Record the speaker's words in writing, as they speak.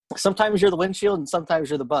Sometimes you're the windshield and sometimes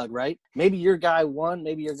you're the bug, right? Maybe your guy won,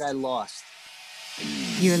 maybe your guy lost.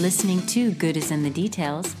 You're listening to Good is in the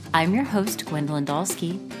Details. I'm your host, Gwendolyn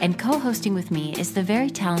Dalsky, and co-hosting with me is the very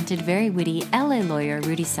talented, very witty LA lawyer,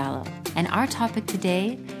 Rudy Salo. And our topic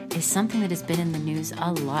today is something that has been in the news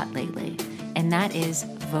a lot lately, and that is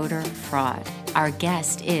voter fraud. Our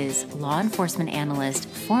guest is law enforcement analyst,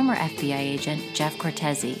 former FBI agent, Jeff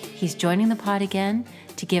Cortese. He's joining the pod again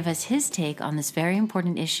to give us his take on this very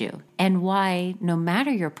important issue and why, no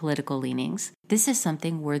matter your political leanings, this is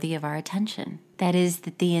something worthy of our attention. That is,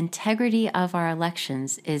 that the integrity of our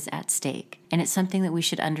elections is at stake, and it's something that we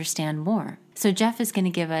should understand more. So Jeff is going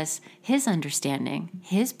to give us his understanding,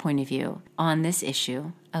 his point of view on this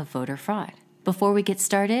issue of voter fraud. Before we get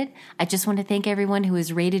started, I just want to thank everyone who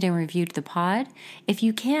has rated and reviewed the pod. If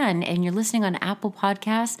you can, and you're listening on Apple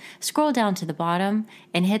Podcasts, scroll down to the bottom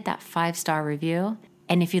and hit that 5-star review.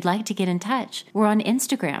 And if you'd like to get in touch, we're on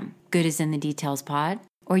Instagram, Good is in the Details Pod,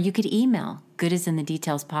 or you could email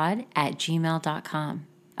goodisinthe.detailspod@gmail.com.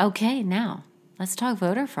 Okay, now let's talk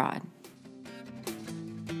voter fraud.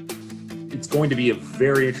 It's going to be a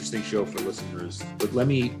very interesting show for listeners, but let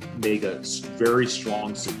me make a very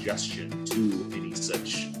strong suggestion to any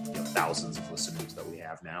such thousands of listeners that we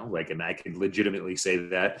have now. And I can legitimately say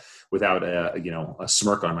that without a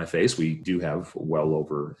smirk on my face. We do have well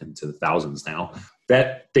over into the thousands now.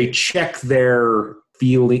 That they check their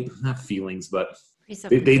they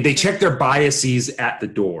check their biases at the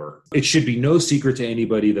door. It should be no secret to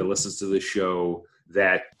anybody that listens to this show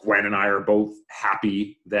that Gwen and I are both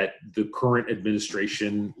happy that the current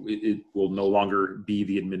administration, it will no longer be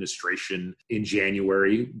the administration in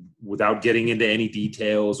January. Without getting into any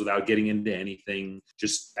details, without getting into anything,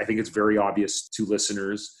 I think it's very obvious to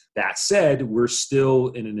listeners. That said, we're still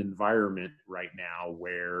in an environment right now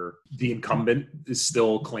where the incumbent is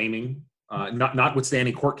still claiming,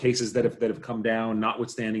 notwithstanding court cases that have come down,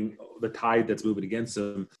 notwithstanding the tide that's moving against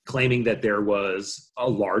them, claiming that there was a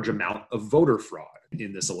large amount of voter fraud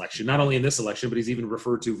in this election. Not only in this election, but he's even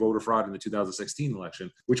referred to voter fraud in the 2016 election,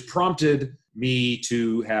 which prompted me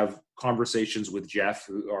to have conversations with Jeff,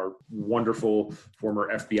 our wonderful former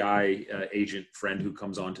FBI agent friend who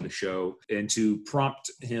comes on to the show, and to prompt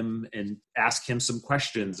him and ask him some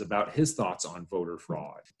questions about his thoughts on voter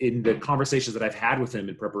fraud. In the conversations that I've had with him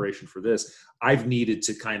in preparation for this, I've needed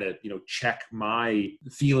to kind of, check my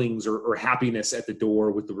feelings or happiness at the door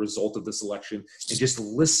with the result of this election and just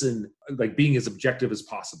listen, being as objective as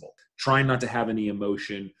possible, trying not to have any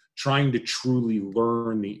emotion, trying to truly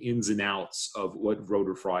learn the ins and outs of what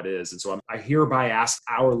voter fraud is. And so I hereby ask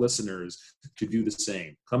our listeners to do the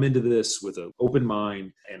same. Come into this with an open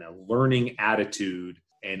mind and a learning attitude,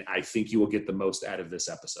 and I think you will get the most out of this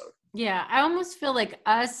episode. Yeah, I almost feel like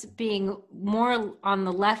us being more on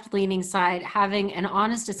the left-leaning side, having an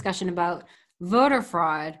honest discussion about voter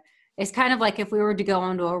fraud, it's kind of like if we were to go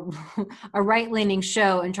onto a right-leaning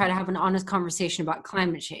show and try to have an honest conversation about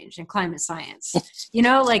climate change and climate science.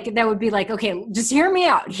 That would be okay, just hear me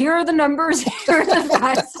out. Here are the numbers, here are the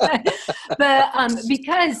facts. But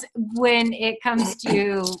because when it comes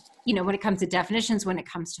to, when it comes to definitions, when it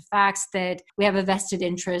comes to facts, that we have a vested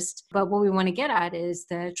interest, but what we want to get at is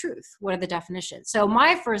the truth. What are the definitions? So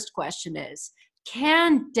my first question is,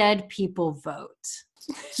 can dead people vote?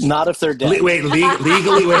 Not if they're dead. Legally. Wait,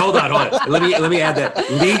 hold on. Let me add that.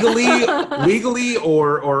 Legally,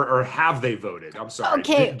 or have they voted? I'm sorry.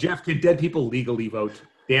 Okay. Jeff, can dead people legally vote?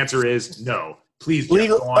 The answer is no. Please, Jeff,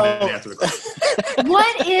 go on and answer the question.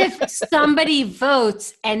 What if somebody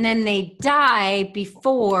votes and then they die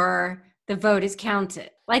before the vote is counted?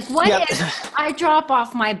 If I drop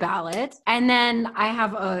off my ballot and then I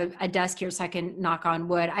have a desk here so I can knock on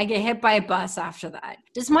wood, I get hit by a bus after that.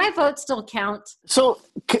 Does my vote still count? So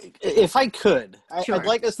if I could, Sure. I'd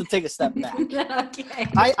like us to take a step back. Okay.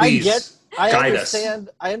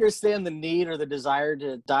 I understand the need or the desire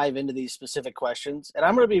to dive into these specific questions. And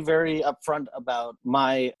I'm going to be very upfront about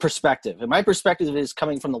my perspective. And my perspective is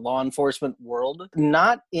coming from the law enforcement world,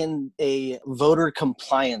 not in a voter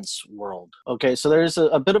compliance world. Okay, so there's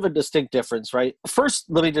a bit of a distinct difference, right? First,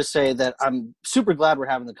 let me just say that I'm super glad we're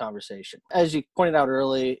having the conversation. As you pointed out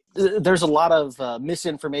early, there's a lot of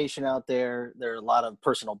misinformation out there. There are a lot of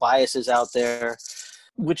personal biases out there.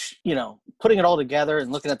 which, putting it all together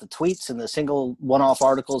and looking at the tweets and the single one-off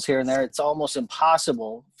articles here and there, it's almost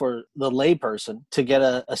impossible for the layperson to get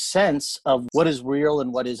a sense of what is real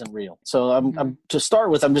and what isn't real. So I'm to start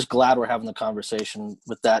with, I'm just glad we're having the conversation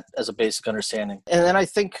with that as a basic understanding. And then I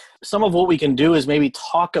think some of what we can do is maybe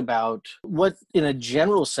talk about what, in a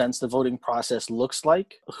general sense, the voting process looks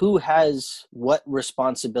like, who has what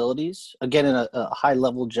responsibilities, again, in a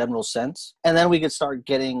high-level general sense. And then we could start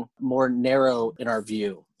getting more narrow in our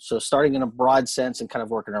view. So starting in a broad sense and kind of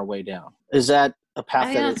working our way down. Is that a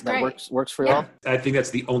path that works for you all? I think that's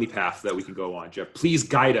the only path that we can go on, Jeff. Please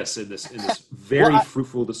guide us in this very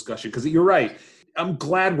fruitful discussion, because you're right. I'm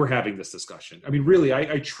glad we're having this discussion. I mean, really,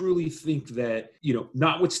 I truly think that,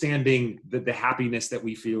 notwithstanding the happiness that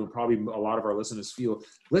we feel, and probably a lot of our listeners feel,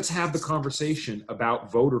 let's have the conversation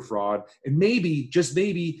about voter fraud. And maybe, just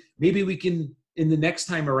maybe we can, in the next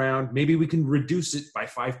time around, maybe we can reduce it by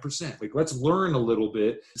 5%. Like, let's learn a little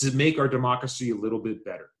bit to make our democracy a little bit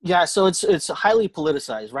better. Yeah, so it's highly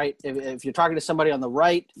politicized, right? If you're talking to somebody on the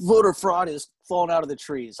right, voter fraud is falling out of the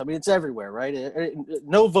trees. I mean, it's everywhere, right?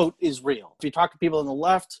 No vote is real. If you talk to people on the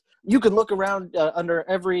left, you can look around under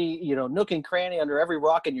every nook and cranny, under every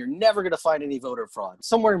rock, and you're never going to find any voter fraud.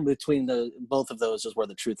 Somewhere in between both of those is where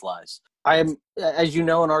the truth lies. I am, as you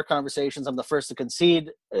know, in our conversations, I'm the first to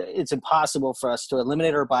concede it's impossible for us to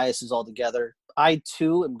eliminate our biases altogether. I,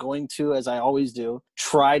 too, am going to, as I always do,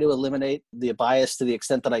 try to eliminate the bias to the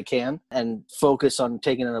extent that I can and focus on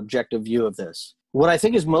taking an objective view of this. What I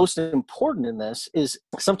think is most important in this is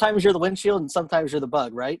sometimes you're the windshield and sometimes you're the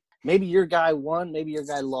bug, right? Maybe your guy won, maybe your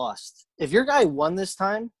guy lost. If your guy won this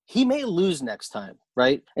time, he may lose next time,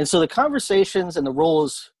 right? And so the conversations and the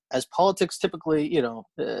roles, as politics typically,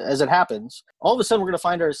 as it happens, all of a sudden we're going to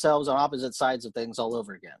find ourselves on opposite sides of things all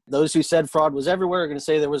over again. Those who said fraud was everywhere are going to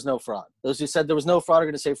say there was no fraud. Those who said there was no fraud are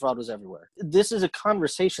going to say fraud was everywhere. This is a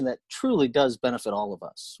conversation that truly does benefit all of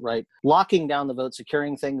us, right? Locking down the vote,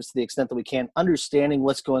 securing things to the extent that we can, understanding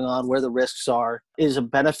what's going on, where the risks are, is a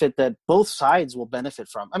benefit that both sides will benefit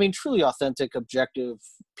from. I mean, truly authentic, objective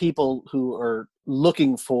people who are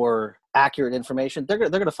looking for accurate information, they're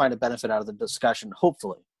going to find a benefit out of the discussion,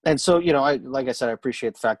 hopefully. And so, like I said, I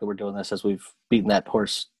appreciate the fact that we're doing this as we've beaten that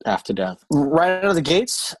horse half to death. Right out of the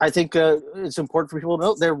gates, I think it's important for people to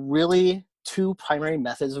know there are really two primary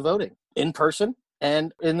methods of voting: in person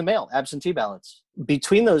and in the mail, absentee ballots.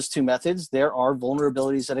 Between those two methods, there are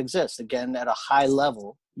vulnerabilities that exist. Again, at a high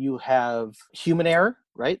level, you have human error,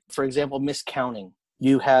 right? For example, miscounting.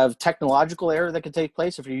 You have technological error that could take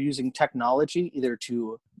place if you're using technology either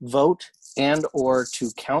to vote and or to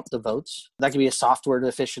count the votes. That could be a software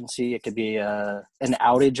deficiency. It could be an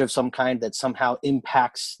outage of some kind that somehow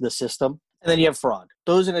impacts the system. And then you have fraud.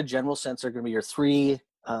 Those in a general sense are going to be your three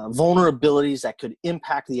vulnerabilities that could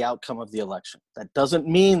impact the outcome of the election. That doesn't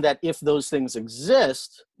mean that if those things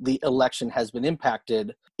exist, the election has been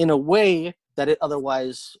impacted in a way that it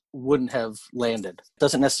otherwise wouldn't have landed.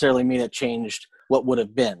 Doesn't necessarily mean it changed what would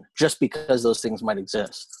have been, just because those things might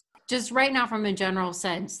exist. Just right now, from a general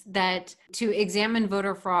sense, that to examine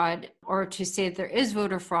voter fraud or to say that there is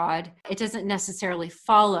voter fraud, it doesn't necessarily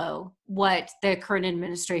follow what the current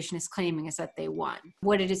administration is claiming is that they won.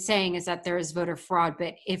 What it is saying is that there is voter fraud,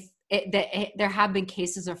 but there have been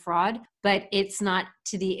cases of fraud, but it's not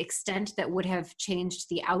to the extent that would have changed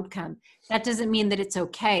the outcome. That doesn't mean that it's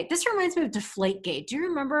okay. This reminds me of Deflategate. Do you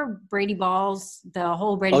remember Brady Balls, the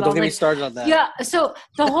whole Brady Balls? Don't get me started on that. Yeah, so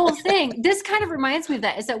the whole thing, this kind of reminds me of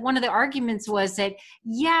that, is that one of the arguments was that,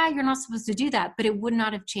 yeah, you're not supposed to do that, but it would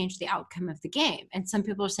not have changed the outcome of the game. And some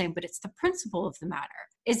people are saying, but it's the principle of the matter.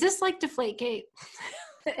 Is this like Deflategate?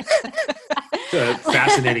 It's a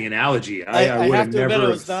fascinating analogy. I would have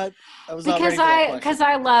never. Because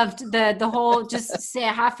I loved the whole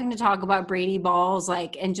having to talk about Brady Balls,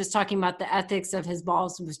 and just talking about the ethics of his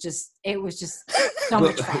balls was just so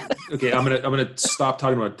much fun. Okay, I'm gonna stop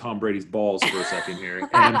talking about Tom Brady's balls for a second here, and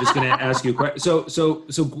I'm just gonna ask you a question. So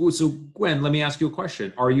Gwen, let me ask you a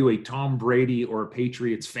question. Are you a Tom Brady or a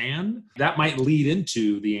Patriots fan? That might lead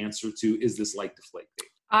into the answer to, is this like Deflategate?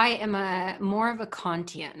 I am more of a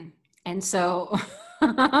Kantian. And so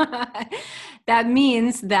that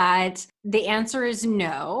means that the answer is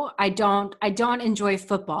no. I don't enjoy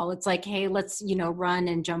football. It's like, hey, let's, run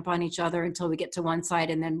and jump on each other until we get to one side,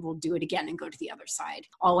 and then we'll do it again and go to the other side,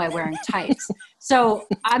 all while wearing tights. So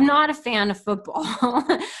I'm not a fan of football,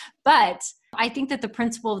 but I think that the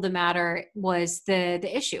principle of the matter was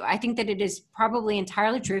the issue. I think that it is probably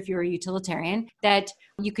entirely true, if you're a utilitarian, that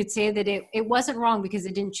you could say that it wasn't wrong because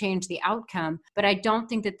it didn't change the outcome, but I don't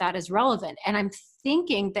think that that is relevant. And I'm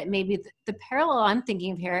thinking that maybe the parallel I'm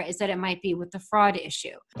thinking of here is that it might be with the fraud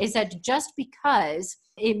issue, is that just because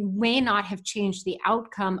it may not have changed the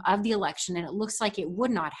outcome of the election, and it looks like it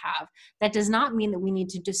would not have, that does not mean that we need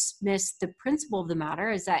to dismiss the principle of the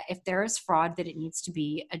matter, is that if there is fraud, that it needs to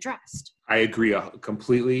be addressed. I agree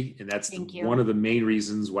completely. And that's one of the main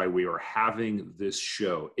reasons why we are having this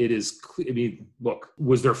show. It is, look,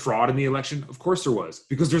 was there fraud in the election? Of course there was,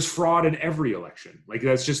 because there's fraud in every election. Like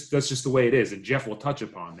that's just the way it is. And Jeff will touch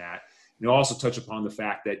upon that. And he'll also touch upon the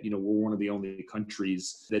fact that, we're one of the only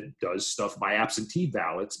countries that does stuff by absentee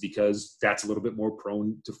ballots because that's a little bit more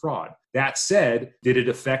prone to fraud. That said, did it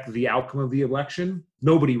affect the outcome of the election?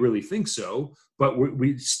 Nobody really thinks so, but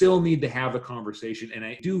we still need to have a conversation. And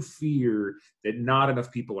I do fear that not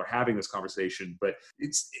enough people are having this conversation, but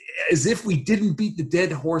it's as if we didn't beat the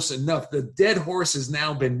dead horse enough. The dead horse has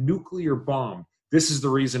now been nuclear bombed. This is the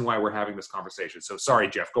reason why we're having this conversation. So sorry,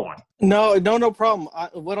 Jeff, go on. No problem.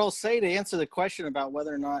 What I'll say to answer the question about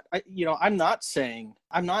whether or not, I'm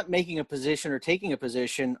not making a position or taking a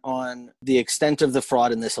position on the extent of the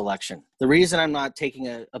fraud in this election. The reason I'm not taking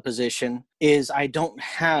a position is I don't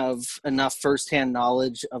have enough firsthand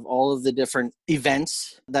knowledge of all of the different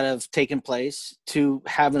events that have taken place to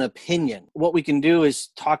have an opinion. What we can do is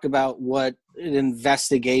talk about what an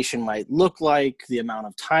investigation might look like, the amount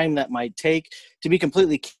of time that might take. To be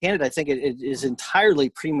completely candid, I think it is entirely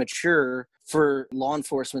premature for law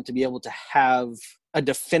enforcement to be able to have a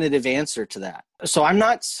definitive answer to that. So I'm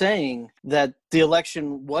not saying that the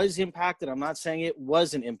election was impacted. I'm not saying it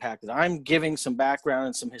wasn't impacted. I'm giving some background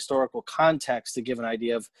and some historical context to give an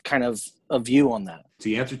idea of kind of a view on that.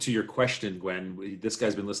 The answer to your question, Gwen, this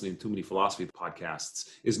guy's been listening to too many philosophy podcasts,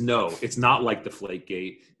 is no, it's not like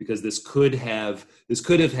Deflategate, because this could have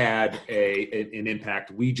had an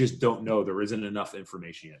impact. We just don't know. There isn't enough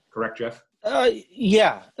information yet. Correct, Jeff?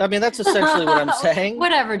 Yeah. I mean, that's essentially what I'm saying.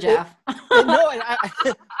 Whatever, Jeff.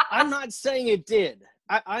 I'm not saying it did.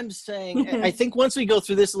 I'm saying, I think once we go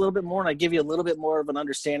through this a little bit more and I give you a little bit more of an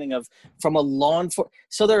understanding of from a law enforcement,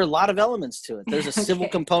 so there are a lot of elements to it. There's a civil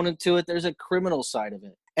component to it. There's a criminal side of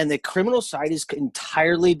it. And the criminal side is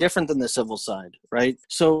entirely different than the civil side, right?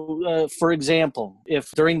 So, for example,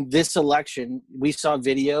 if during this election, we saw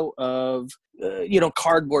video of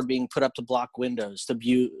cardboard being put up to block windows,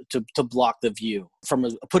 to block the view, from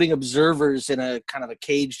putting observers in a kind of a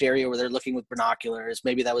caged area where they're looking with binoculars.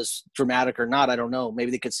 Maybe that was dramatic or not. I don't know.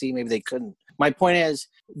 Maybe they could see, maybe they couldn't. My point is,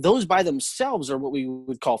 those by themselves are what we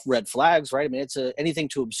would call red flags, right? I mean, it's anything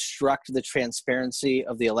to obstruct the transparency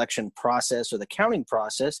of the election process or the counting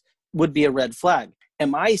process would be a red flag.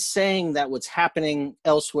 Am I saying that what's happening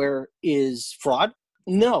elsewhere is fraud?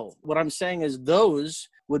 No. What I'm saying is those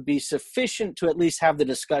would be sufficient to at least have the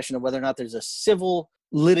discussion of whether or not there's a civil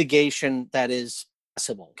litigation that is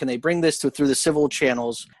possible. Can they bring this through the civil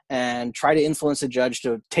channels and try to influence a judge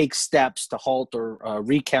to take steps to halt or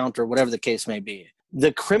recount or whatever the case may be?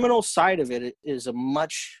 The criminal side of it is a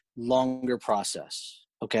much longer process.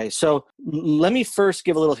 Okay, so let me first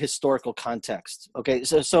give a little historical context. Okay,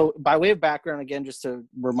 so by way of background, again, just to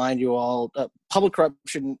remind you all, public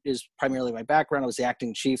corruption is primarily my background. I was the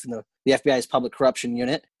acting chief in the FBI's public corruption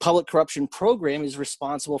unit. Public corruption program is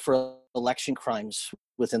responsible for election crimes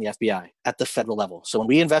within the FBI at the federal level. So when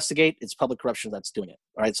we investigate, it's public corruption that's doing it.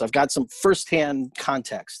 All right, so I've got some firsthand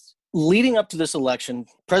context. Leading up to this election,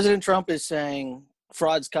 President Trump is saying,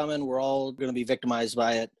 fraud's coming, we're all going to be victimized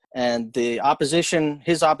by it. And his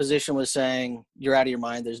opposition was saying, you're out of your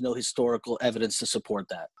mind. There's no historical evidence to support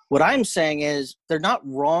that. What I'm saying is they're not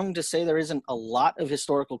wrong to say there isn't a lot of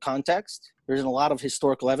historical context. There isn't a lot of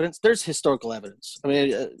historical evidence. There's historical evidence. I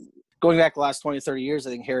mean, going back the last 20, 30 years, I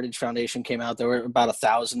think Heritage Foundation came out. There were about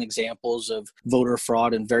 1,000 examples of voter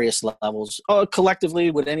fraud in various levels.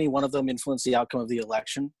 Collectively, would any one of them influence the outcome of the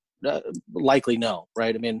election? Likely no,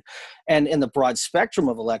 right? I mean, and in the broad spectrum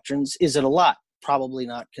of elections, is it a lot? Probably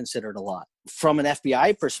not considered a lot. From an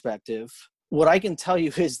FBI perspective, what I can tell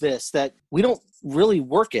you is this, that we don't really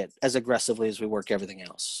work it as aggressively as we work everything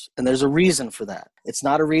else. And there's a reason for that. It's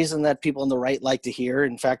not a reason that people on the right like to hear.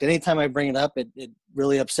 In fact, anytime I bring it up, it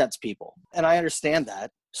really upsets people. And I understand that.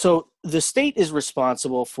 So the state is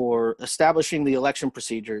responsible for establishing the election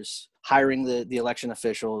procedures, hiring the election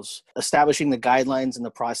officials, establishing the guidelines and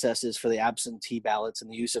the processes for the absentee ballots and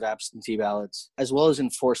the use of absentee ballots, as well as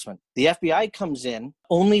enforcement. The FBI comes in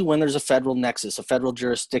only when there's a federal nexus, a federal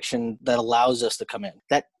jurisdiction that allows us to come in.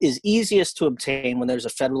 That is easiest to obtain when there's a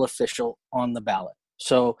federal official on the ballot.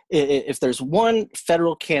 So if there's one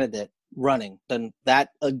federal candidate running, then that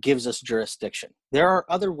gives us jurisdiction. There are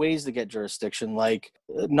other ways to get jurisdiction, like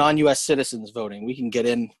non-U.S. citizens voting. We can get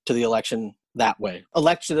into the election that way.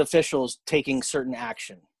 Elected officials taking certain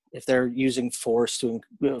action. If they're using force to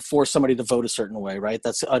force somebody to vote a certain way, right?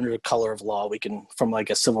 That's under color of law. We can, from like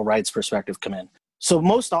a civil rights perspective, come in. So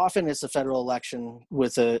most often it's a federal election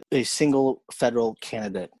with a single federal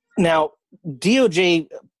candidate. Now, DOJ,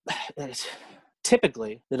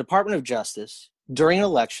 typically the Department of Justice during an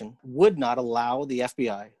election would not allow the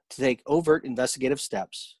FBI to take overt investigative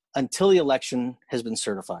steps until the election has been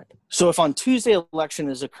certified. So if on Tuesday election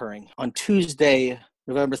is occurring, on Tuesday,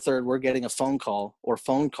 November 3rd, we're getting a phone call or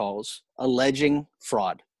phone calls alleging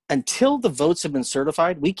fraud. Until the votes have been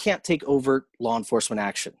certified, we can't take overt law enforcement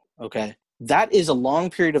action, okay? That is a long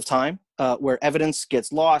period of time where evidence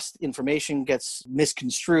gets lost, information gets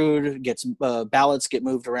misconstrued, ballots get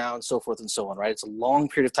moved around, so forth and so on, right? It's a long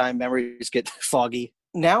period of time. Memories get foggy.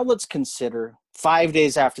 Now let's consider 5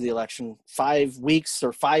 days after the election, 5 weeks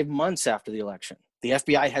or 5 months after the election. The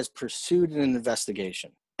FBI has pursued an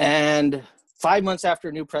investigation. And 5 months after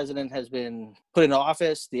a new president has been put into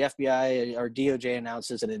office, the FBI or DOJ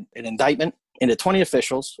announces an indictment into 20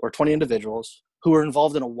 officials or 20 individuals who were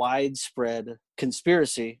involved in a widespread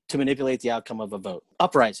conspiracy to manipulate the outcome of a vote.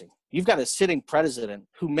 Uprising. You've got a sitting president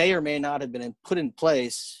who may or may not have been put in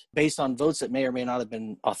place based on votes that may or may not have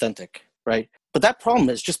been authentic, right? But that problem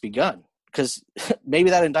has just begun because maybe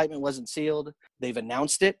that indictment wasn't sealed. They've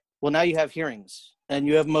announced it. Well, now you have hearings and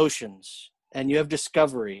you have motions and you have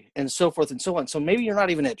discovery and so forth and so on. So maybe you're not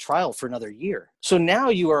even at trial for another year. So now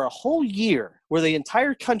you are a whole year where the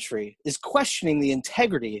entire country is questioning the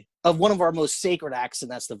integrity of one of our most sacred acts,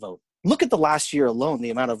 and that's the vote. Look at the last year alone,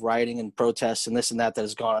 the amount of rioting and protests and this and that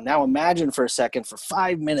has gone on. Now imagine for a second, for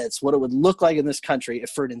 5 minutes, what it would look like in this country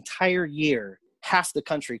if for an entire year, half the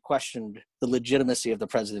country questioned the legitimacy of the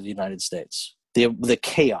president of the United States. The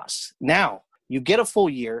chaos. Now, you get a full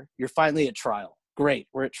year, you're finally at trial. Great,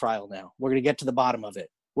 we're at trial now. We're going to get to the bottom of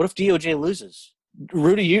it. What if DOJ loses?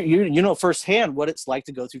 Rudy, you know firsthand what it's like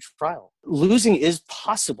to go through trial. Losing is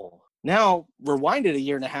possible. Now, rewind it a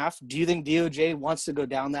year and a half. Do you think DOJ wants to go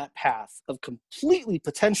down that path of completely,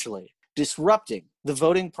 potentially disrupting the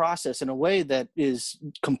voting process in a way that is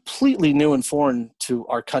completely new and foreign to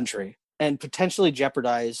our country and potentially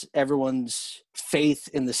jeopardize everyone's faith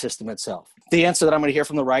in the system itself? The answer that I'm going to hear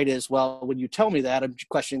from the right is, well, when you tell me that, I'm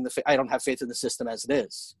questioning I don't have faith in the system as it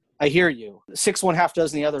is. I hear you. 6 1 half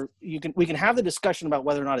dozen the other. We can have the discussion about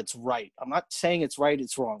whether or not it's right. I'm not saying it's right,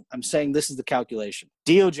 it's wrong. I'm saying this is the calculation.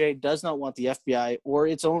 DOJ does not want the FBI or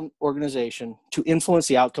its own organization to influence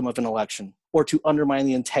the outcome of an election or to undermine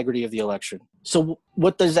the integrity of the election. So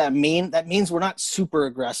what does that mean? That means we're not super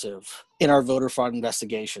aggressive in our voter fraud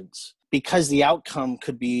investigations because the outcome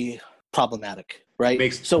could be problematic,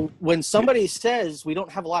 right? So when somebody says we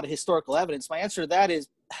don't have a lot of historical evidence, my answer to that is,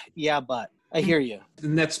 yeah, but. I hear you.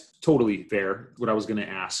 And that's totally fair. What I was going to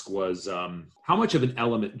ask was, how much of an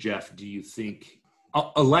element, Jeff, do you think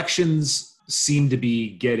elections seem to be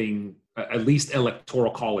getting, at least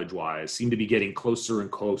electoral college-wise, seem to be getting closer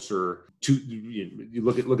and closer to, you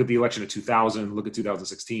look at the election of 2000, look at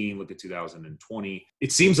 2016, look at 2020.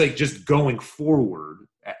 It seems like just going forward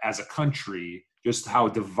as a country, just how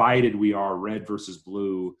divided we are, red versus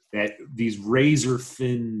blue, that these razor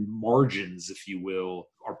thin margins, if you will,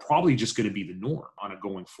 are probably just going to be the norm on a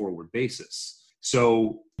going forward basis.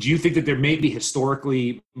 So do you think that there maybe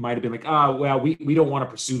historically might have been like, we don't want to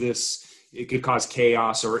pursue this. It could cause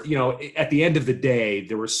chaos, or, at the end of the day,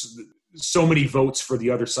 there was so many votes for the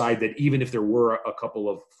other side that even if there were a couple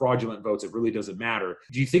of fraudulent votes, it really doesn't matter.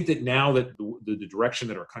 Do you think that now that the direction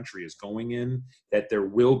that our country is going in, that there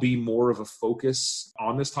will be more of a focus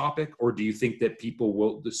on this topic? Or do you think that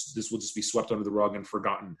people this will just be swept under the rug and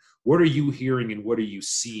forgotten? What are you hearing and what are you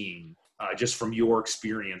seeing just from your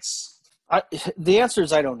experience? The answer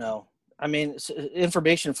is I don't know. I mean,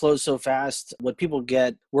 information flows so fast. What people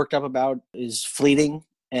get worked up about is fleeting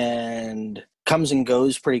and comes and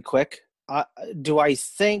goes pretty quick. Do I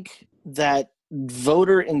think that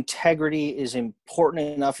voter integrity is important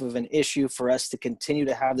enough of an issue for us to continue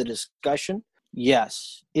to have the discussion?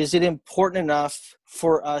 Yes. Is it important enough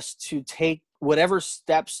for us to take whatever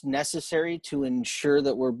steps necessary to ensure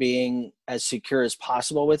that we're being as secure as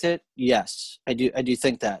possible with it? Yes, I do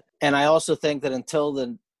think that. And I also think that until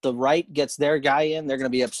the right gets their guy in, they're going to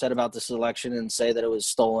be upset about this election and say that it was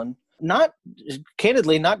stolen. not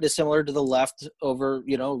candidly, not dissimilar to the left over,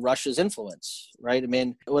 Russia's influence, right? I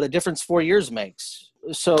mean, what a difference 4 years makes.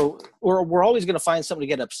 So we're always going to find something to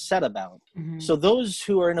get upset about. Mm-hmm. So those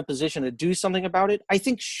who are in a position to do something about it, I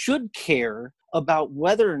think should care about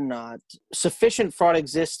whether or not sufficient fraud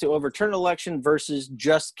exists to overturn an election versus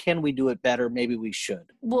just, can we do it better? Maybe we should.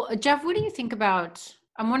 Well, Jeff, what do you think about,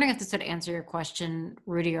 I'm wondering if this would answer your question,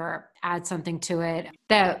 Rudy, or add something to it,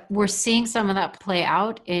 that we're seeing some of that play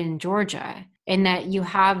out in Georgia, and that you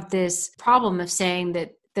have this problem of saying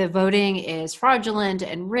that the voting is fraudulent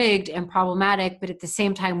and rigged and problematic, but at the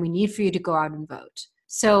same time, we need for you to go out and vote.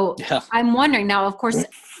 So yeah. I'm wondering now, of course,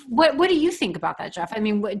 what do you think about that, Jeff? I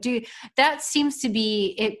mean, that seems to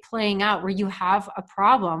be it playing out where you have a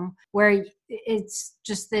problem where it's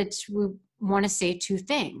just that we want to say two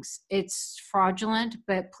things. It's fraudulent,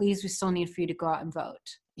 but please, we still need for you to go out and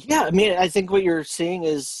vote. Yeah, I mean, I think what you're seeing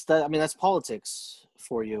is that, I mean, that's politics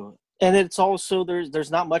for you. And it's also,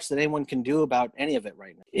 there's not much that anyone can do about any of it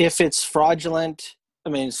right now. If it's fraudulent, I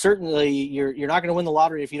mean, certainly you're not going to win the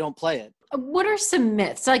lottery if you don't play it. What are some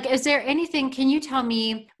myths? Like, is there anything, can you tell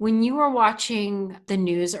me when you are watching the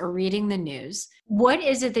news or reading the news, what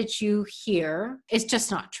is it that you hear is just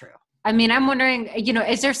not true? I mean, I'm wondering,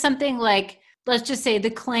 is there something like, let's just say the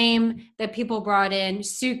claim that people brought in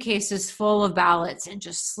suitcases full of ballots and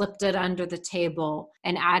just slipped it under the table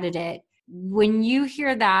and added it. When you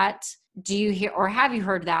hear that, do you hear, or have you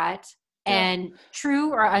heard that? Yeah. And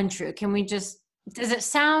true or untrue? Does it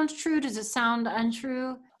sound true? Does it sound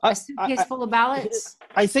untrue? A suitcase full of ballots?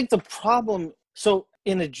 I think the problem, so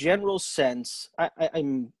in a general sense,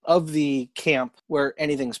 I'm of the camp where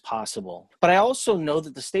anything's possible. But I also know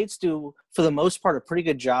that the states do, for the most part, a pretty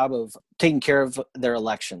good job of taking care of their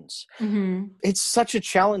elections. Mm-hmm. It's such a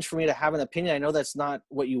challenge for me to have an opinion. I know that's not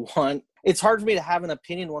what you want. It's hard for me to have an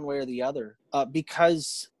opinion one way or the other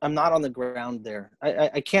because I'm not on the ground there.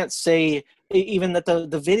 I can't say even that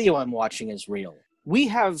the video I'm watching is real. We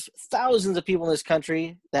have thousands of people in this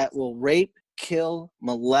country that will rape, kill,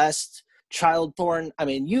 molest, child porn. I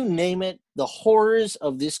mean, you name it, the horrors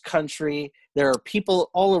of this country. There are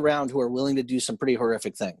people all around who are willing to do some pretty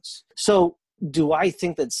horrific things. So do I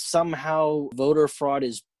think that somehow voter fraud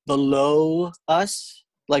is below us?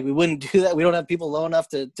 Like we wouldn't do that? We don't have people low enough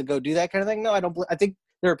to go do that kind of thing? No, I don't. I think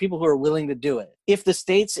there are people who are willing to do it. If the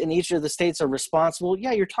states in each of the states are responsible,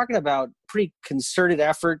 yeah, you're talking about pretty concerted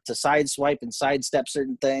effort to sideswipe and sidestep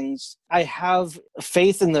certain things. I have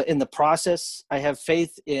faith in the process. I have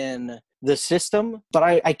faith in the system, but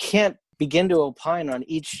I can't begin to opine on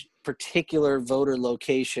each particular voter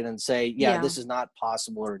location and say, yeah, this is not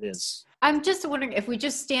possible or it is. I'm just wondering if we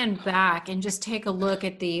just stand back and just take a look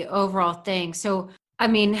at the overall thing. So I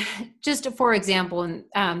mean, just for example,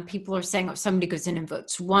 and people are saying, somebody goes in and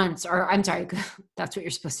votes once, or I'm sorry, that's what you're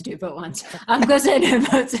supposed to do, vote once. Goes in and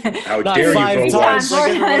votes. How dare you vote once?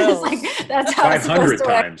 Like, that's how 500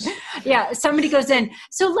 times. Yeah, somebody goes in.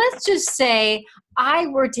 So let's just say I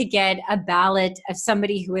were to get a ballot of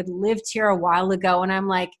somebody who had lived here a while ago, and I'm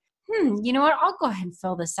like, you know what? I'll go ahead and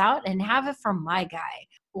fill this out and have it from my guy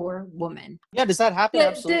or woman. Yeah, does that happen?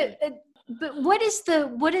 Absolutely. But what is the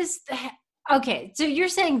okay, so you're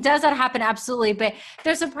saying, does that happen? Absolutely. But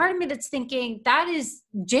there's a part of me that's thinking that is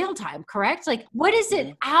jail time, correct? Like, what is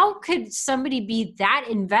it? How could somebody be that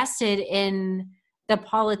invested in the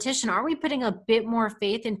politician? Are we putting a bit more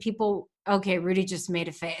faith in people? Okay, Rudy just made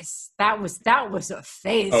a face. That was a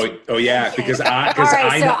face. Oh yeah, okay. because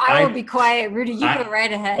I will be quiet. Rudy, you go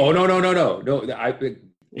right ahead. Oh, no.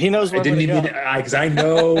 He knows where I didn't even because I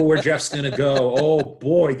know where Jeff's gonna go. Oh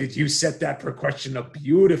boy, did you set that question up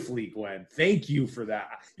beautifully, Gwen? Thank you for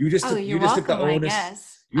that. You just took the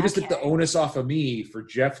onus. You just took the onus off of me for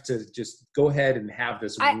Jeff to just go ahead and have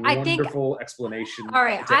this wonderful explanation. All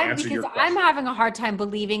right, because I'm having a hard time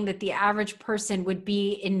believing that the average person would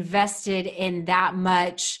be invested in that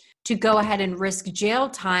much to go ahead and risk jail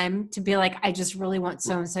time to be like, I just really want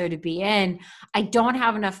so-and-so to be in. I don't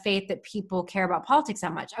have enough faith that people care about politics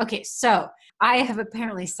that much. Okay, so I have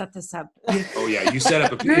apparently set this up. Oh yeah, you set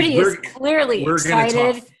up. Rudy is clearly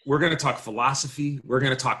excited. We're going to talk philosophy. We're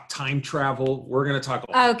going to talk time travel. We're going to talk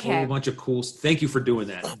a whole bunch of cool. Thank you for doing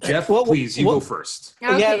that, Jeff. Please, you go first.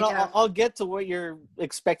 Okay, yeah, I'll get to what you're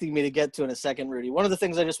expecting me to get to in a second, Rudy. One of the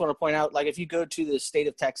things I just want to point out, like if you go to the State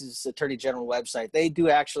of Texas Attorney General website, they do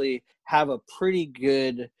actually have a pretty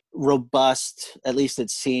good, robust, at least it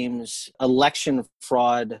seems, election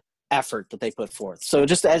fraud effort that they put forth. So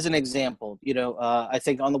just as an example, I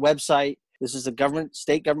think on the website, this is a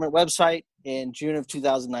state government website in June of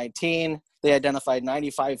 2019. They identified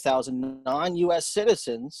 95,000 non-U.S.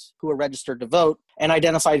 citizens who were registered to vote and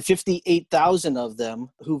identified 58,000 of them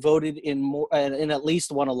who voted in at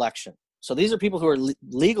least one election. So these are people who are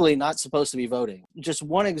legally not supposed to be voting. Just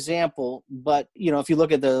one example, but if you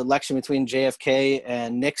look at the election between JFK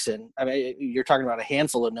and Nixon, I mean, you're talking about a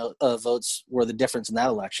handful of votes were the difference in that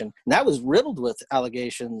election. And that was riddled with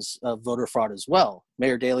allegations of voter fraud as well.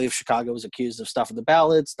 Mayor Daley of Chicago was accused of stuffing the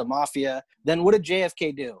ballots, the mafia. Then what did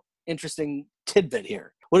JFK do? Interesting tidbit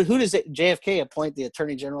here. Who does JFK appoint the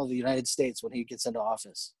Attorney General of the United States when he gets into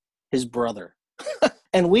office? His brother.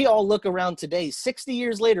 And we all look around today, 60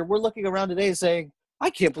 years later, we're looking around today saying, I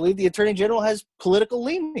can't believe the Attorney General has political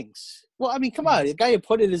leanings. Well, I mean, come on, the guy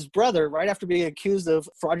appointed his brother right after being accused of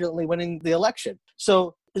fraudulently winning the election.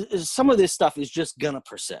 So some of this stuff is just going to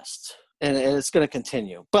persist and it's going to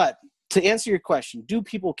continue. But to answer your question, do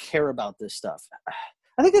people care about this stuff?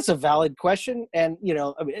 I think it's a valid question. And,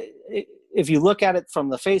 I mean, if you look at it from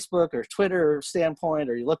the Facebook or Twitter standpoint,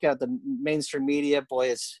 or you look at the mainstream media,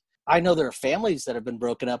 boy, I know there are families that have been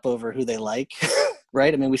broken up over who they like,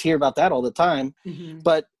 right? I mean, we hear about that all the time. Mm-hmm.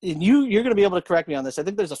 But you're going to be able to correct me on this. I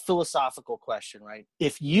think there's a philosophical question, right?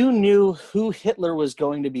 If you knew who Hitler was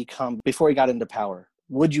going to become before he got into power,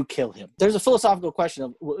 would you kill him? There's a philosophical question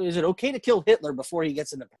of, is it okay to kill Hitler before he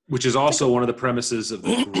gets into power? Which is also one of the premises of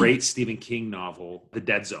the great Stephen King novel, The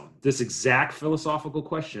Dead Zone. This exact philosophical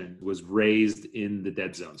question was raised in The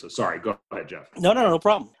Dead Zone. So sorry, go ahead, Jeff. No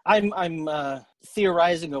problem. I'm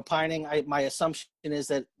theorizing, opining. My assumption is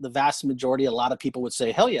that the vast majority, a lot of people would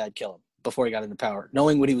say, hell yeah, I'd kill him before he got into power,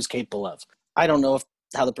 knowing what he was capable of. I don't know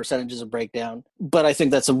how the percentages will break down, but I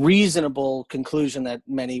think that's a reasonable conclusion that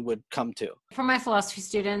many would come to. For my philosophy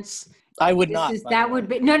students, I would not.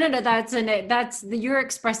 You're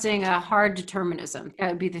expressing a hard determinism. That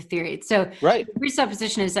would be the theory. So right. The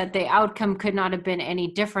presupposition is that the outcome could not have been any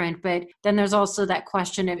different, but then there's also that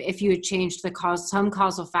question of if you had changed some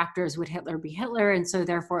causal factors, would Hitler be Hitler? And so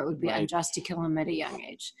therefore it would be unjust to kill him at a young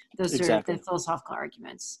age. Those are the philosophical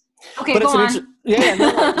arguments. Okay, but go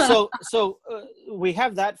on. So we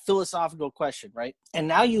have that philosophical question, right? And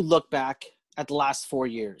now you look back at the last 4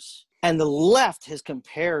 years, and the left has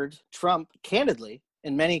compared Trump, candidly,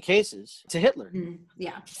 in many cases, to Hitler.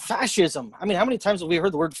 Yeah. Fascism. I mean, how many times have we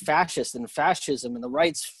heard the word fascist and fascism and the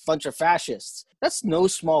right's bunch of fascists? That's no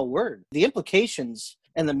small word. The implications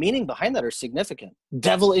and the meaning behind that are significant.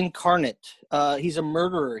 Devil incarnate. He's a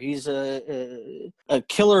murderer. He's a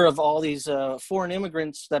killer of all these foreign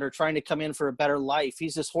immigrants that are trying to come in for a better life.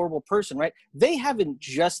 He's this horrible person, right? They haven't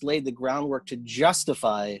just laid the groundwork to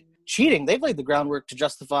justify cheating. They've laid the groundwork to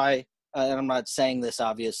justify, and I'm not saying this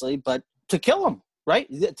obviously, but to kill him, right?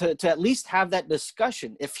 To at least have that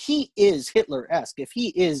discussion. If he is Hitler-esque, if he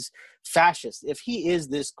is fascist, if he is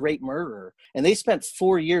this great murderer, and they spent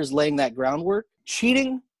 4 years laying that groundwork,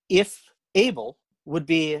 cheating, if able, would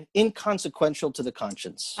be inconsequential to the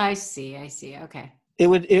conscience. I see. Okay. It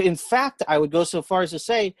would, in fact, I would go so far as to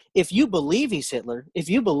say, if you believe he's Hitler, if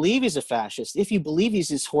you believe he's a fascist, if you believe he's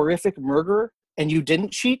this horrific murderer and you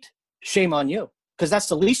didn't cheat, shame on you, because that's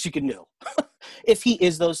the least you can do if he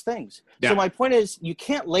is those things. Yeah. So my point is, you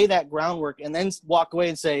can't lay that groundwork and then walk away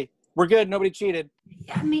and say, we're good, nobody cheated.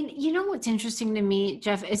 I mean, you know what's interesting to me,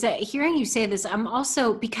 Jeff, is that hearing you say this, I'm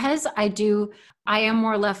also, because I am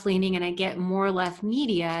more left-leaning and I get more left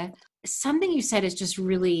media, something you said is just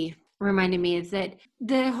really reminded me is that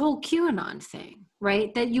the whole QAnon thing,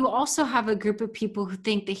 right? That you also have a group of people who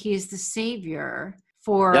think that he is the savior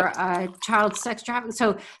for child sex trafficking.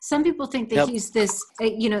 So some people think that he's this,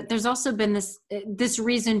 there's also been this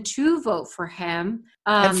reason to vote for him.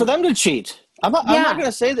 And for them to cheat. I'm not going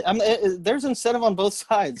to say that. There's incentive on both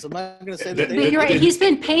sides. I'm not going to say that. But you're right. He's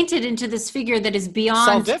been painted into this figure that is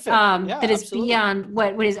beyond, absolutely. Beyond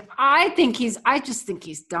what is. I just think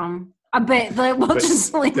he's dumb. But we'll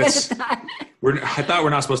just leave it at that. I thought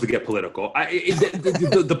we're not supposed to get political.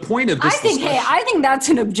 The point of this I think that's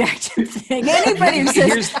an objective thing. Anybody who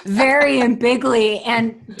says very and bigly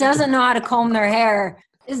and doesn't know how to comb their hair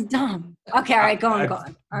is dumb. Okay, all right, go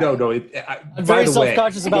on. I'm very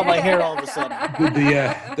self-conscious about my hair all of a sudden.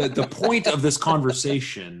 The point of this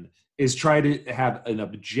conversation is try to have an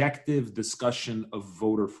objective discussion of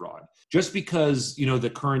voter fraud. Just because,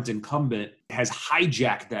 the current incumbent has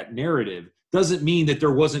hijacked that narrative doesn't mean that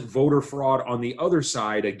there wasn't voter fraud on the other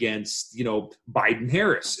side against,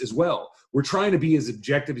 Biden-Harris as well. We're trying to be as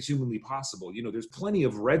objective as humanly possible. There's plenty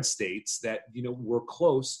of red states that, were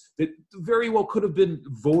close that very well could have been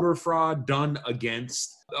voter fraud done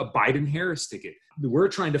against a Biden-Harris ticket. We're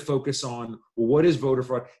trying to focus on, well, what is voter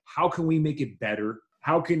fraud? How can we make it better?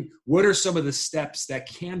 what are some of the steps that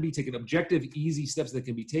can be taken, objective, easy steps that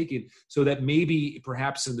can be taken, so that maybe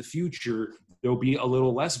perhaps in the future there'll be a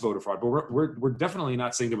little less voter fraud. But we're definitely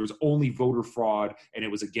not saying there was only voter fraud and it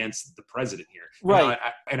was against the president here. Right.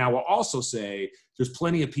 And I will also say there's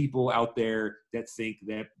plenty of people out there that think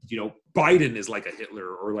that, Biden is like a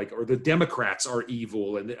Hitler, or the Democrats are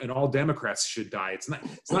evil and all Democrats should die. It's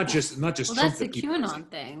not just well, Trump. that's the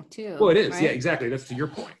QAnon thing too. Well, it is. Right? Yeah, exactly. That's to your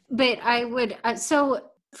point. But I would,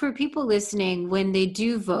 for people listening, when they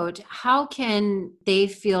do vote, how can they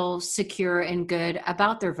feel secure and good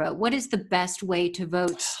about their vote? What is the best way to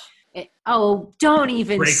vote? Don't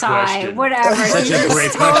even Great sigh. question. Whatever. Such You a just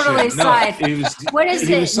great totally question. No, sighed. What is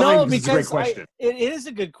it? No, it's a great question. it is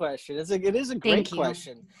a good question. It is a great Thank you.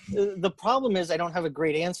 question. The problem is I don't have a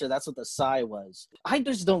great answer. That's what the sigh was. I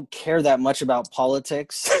just don't care that much about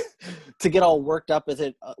politics to get all worked up with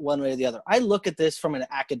it one way or the other. I look at this from an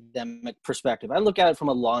academic perspective. I look at it from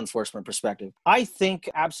a law enforcement perspective. I think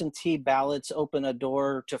absentee ballots open a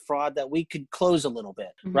door to fraud that we could close a little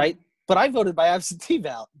bit, right? But I voted by absentee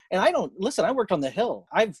ballot. And I worked on the Hill.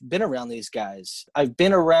 I've been around these guys. I've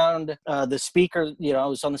been around the speaker, I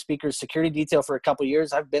was on the speaker's security detail for a couple of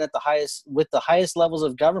years. I've been with the highest levels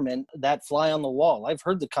of government that fly on the wall. I've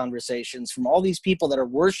heard the conversations from all these people that are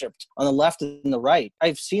worshipped on the left and the right.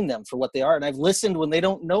 I've seen them for what they are. And I've listened when they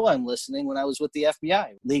don't know I'm listening when I was with the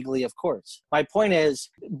FBI, legally, of course. My point is,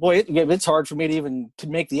 boy, it's hard for me to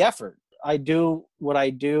make the effort. I do what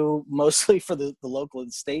I do mostly for the local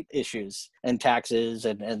and state issues and taxes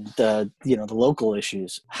and the local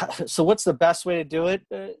issues. So what's the best way to do it?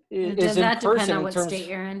 Does that depend on what state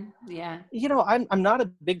you're in? Yeah. I'm not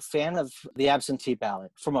a big fan of the absentee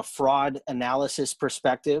ballot from a fraud analysis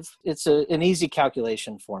perspective. It's an easy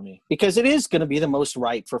calculation for me because it is going to be the most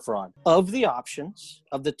right for fraud. Of the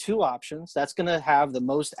two options, that's going to have the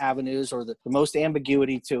most avenues or the most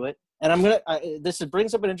ambiguity to it. And this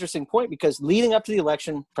brings up an interesting point because leading up to the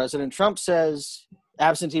election, President Trump says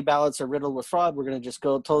absentee ballots are riddled with fraud. We're going to just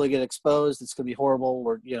totally get exposed. It's going to be horrible,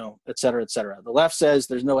 or, et cetera, et cetera. The left says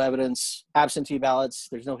there's no evidence. Absentee ballots,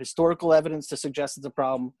 there's no historical evidence to suggest it's a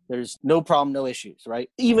problem. There's no problem, no issues, right?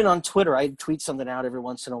 Even on Twitter, I tweet something out every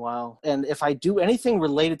once in a while. And if I do anything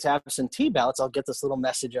related to absentee ballots, I'll get this little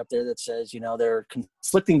message up there that says, there are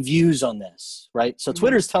conflicting views on this, right? So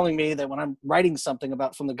Twitter's telling me that when I'm writing something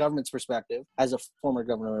about from the government's perspective, as a former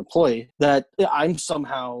government employee, that I'm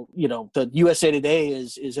somehow, the USA Today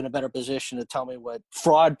is in a better position to tell me what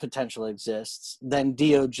fraud potential exists than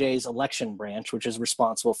DOJ's election branch, which is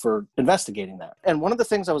responsible for investigating that. And one of the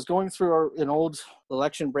things I was going through an old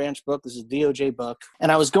election branch book, this is a DOJ book, and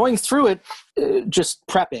I was going through it just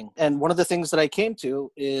prepping. And one of the things that I came to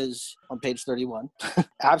is on page 31,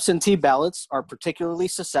 absentee ballots are particularly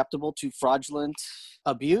susceptible to fraudulent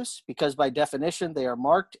abuse because by definition they are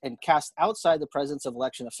marked and cast outside the presence of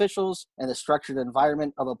election officials and the structured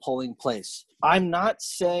environment of a polling place. I'm not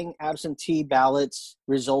saying absentee ballots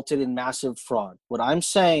resulted in massive fraud. What I'm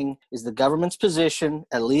saying is the government's position,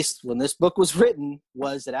 at least when this book was written,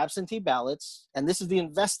 was that absentee ballots, and this is the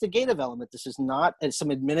investigative element, this is not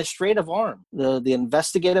some administrative arm. The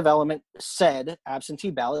investigative element said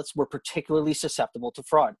absentee ballots were particularly susceptible to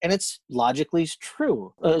fraud. And it's logically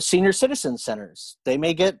true. Senior citizen centers, they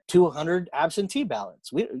may get 200 absentee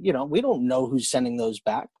ballots. We don't know who's sending those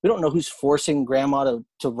back. We don't know who's forcing grandma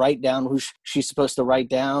to write down who she's supposed to write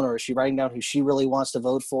down, or is she writing down who she really wants to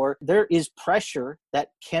vote for. There is pressure that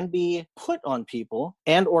can be put on people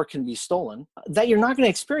and or can be stolen that you're not going to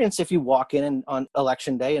experience if you walk in on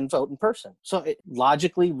election day and vote in person. So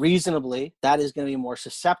logically, reasonably, that is going to be more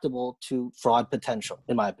susceptible to fraud potential,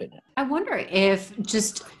 in my opinion. I wonder if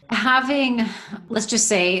just having, let's just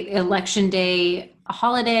say, election day a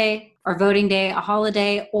holiday or voting day a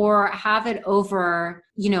holiday, or have it over,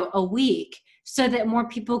 a week, so that more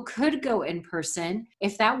people could go in person,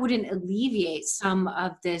 if that wouldn't alleviate some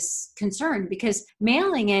of this concern. Because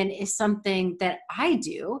mailing in is something that I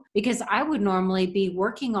do because I would normally be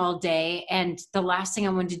working all day, and the last thing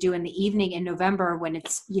I want to do in the evening in November when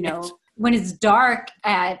it's, when it's dark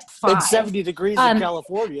at 5. It's 70 degrees in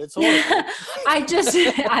California. It's horrible.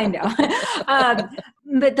 I know.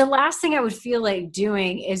 But the last thing I would feel like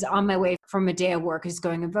doing is on my way from a day of work is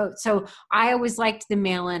going and vote. So I always liked the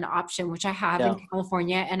mail-in option, which I have in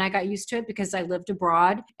California, and I got used to it because I lived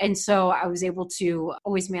abroad. And so I was able to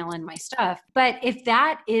always mail in my stuff. But if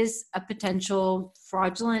that is a potential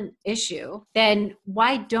fraudulent issue, then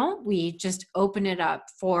why don't we just open it up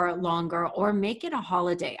for longer or make it a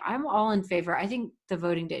holiday? I'm all in favor. I think the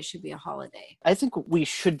voting day should be a holiday. I think we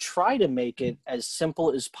should try to make it as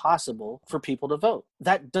simple as possible for people to vote.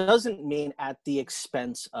 That doesn't mean at the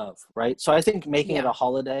expense of, right? So I think making it a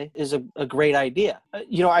holiday is a great idea.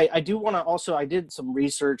 I do want to also, I did some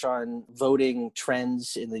research on voting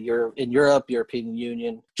trends in Europe, European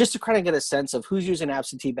Union, just to kind of get a sense of who's using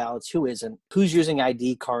absentee ballots, who isn't, who's using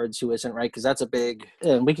ID cards, who isn't, right? Because that's a big,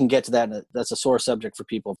 and we can get to that, and that's a sore subject for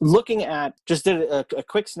people. Looking at, just did a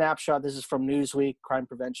quick snapshot. This is from Newsweek, Crime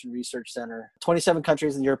Prevention Research Center. 27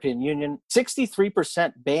 countries in the European Union,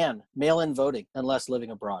 63% ban mail-in voting unless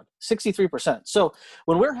living abroad. 63%. So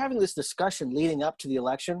when we're having this discussion leading up to the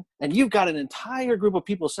election, and you've got an entire group of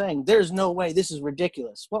people saying, there's no way, this is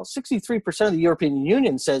ridiculous. Well, 63% of the European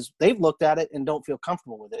Union says they've looked at it and don't feel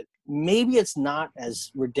comfortable with it. Maybe it's not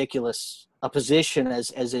as ridiculous a position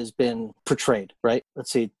as has been portrayed, right?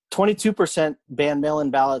 Let's see. 22% ban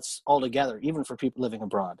mail-in ballots altogether, even for people living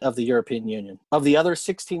abroad of the European Union. Of the other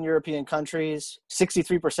 16 European countries,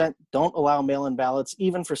 63% don't allow mail-in ballots,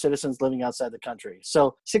 even for citizens living outside the country.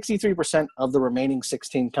 So 63% of the remaining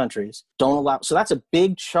 16 countries don't allow. So that's a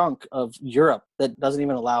big chunk of Europe that doesn't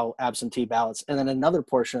even allow absentee ballots. And then another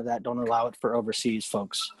portion of that don't allow it for overseas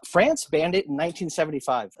folks. France banned it in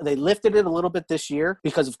 1975. They lifted it a little bit this year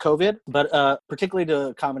because of COVID, but particularly to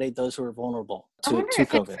accommodate those who are vulnerable to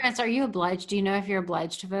COVID. In France, are you obliged? Do you know if you're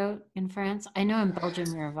obliged to vote in France? I know in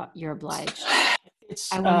Belgium you're obliged.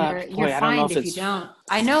 I wonder. You're fined if you don't.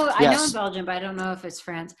 I know in Belgium, but I don't know if it's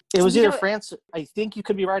France. It was either France. I think you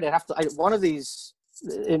could be right. One of these.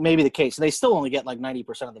 It may be the case. They still only get like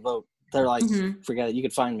 90% of the vote. They're like, forget it. You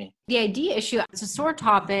could find me. The ID issue, it's a sore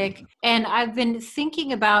topic. And I've been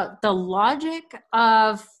thinking about the logic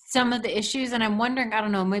of some of the issues. And I'm wondering, I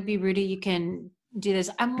don't know, maybe Rudy, you can do this.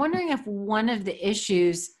 I'm wondering if one of the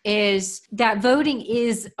issues is that voting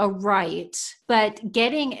is a right, but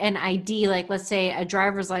getting an ID, like let's say a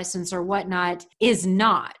driver's license or whatnot, is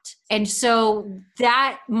not. And so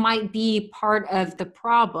that might be part of the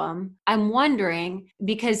problem. I'm wondering,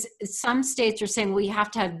 because some states are saying, well, you have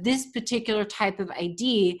to have this particular type of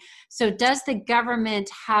ID. So does the government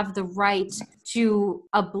have the right to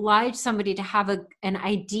oblige somebody to have an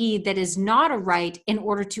ID that is not a right in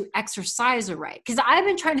order to exercise a right? Because I've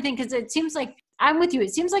been trying to think, because it seems like, I'm with you.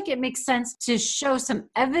 It seems like it makes sense to show some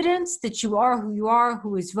evidence that you are,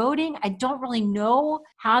 who is voting. I don't really know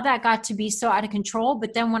how that got to be so out of control.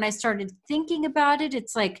 But then when I started thinking about it,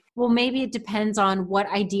 it's like, well, maybe it depends on what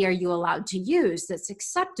ID are you allowed to use that's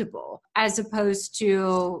acceptable, as opposed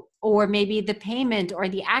to, or maybe the payment or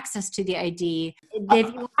the access to the ID.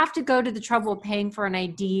 If you have to go to the trouble of paying for an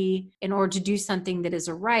ID in order to do something that is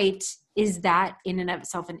a right, is that in and of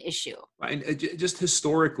itself an issue? And just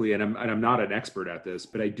historically, and I'm not an expert at this,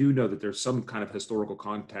 but I do know that there's some kind of historical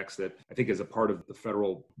context that I think is a part of the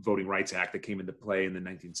Federal Voting Rights Act that came into play in the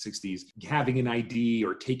 1960s. Having an ID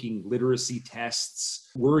or taking literacy tests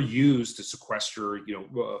were used to sequester,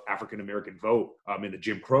 African-American vote in the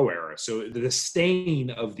Jim Crow era. So the stain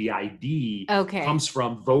of the ID comes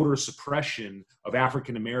from voter suppression of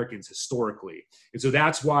African Americans historically. And so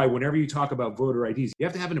that's why whenever you talk about voter IDs, you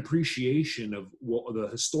have to have an appreciation of the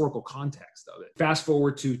historical context of it. Fast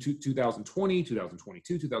forward to 2020,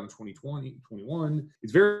 2022, 2021.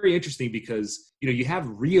 It's very interesting because, you have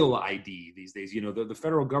real ID these days. The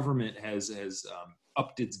federal government has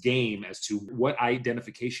upped its game as to what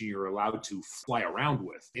identification you're allowed to fly around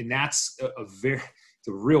with. And that's it's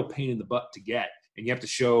a real pain in the butt to get. And you have to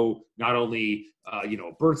show not only a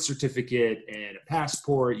birth certificate and a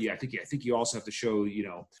passport. I think you also have to show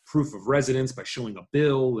proof of residence by showing a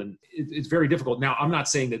bill, and it's very difficult. Now, I'm not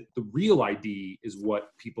saying that the real ID is what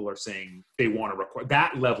people are saying they want to require,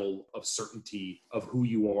 that level of certainty of who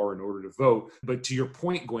you are in order to vote. But to your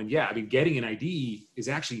point, Gwen, getting an ID is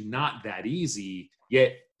actually not that easy.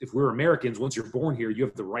 Yet, if we're Americans, once you're born here, you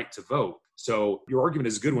have the right to vote. So your argument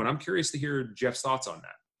is a good one. I'm curious to hear Jeff's thoughts on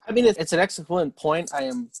that. It's an excellent point. I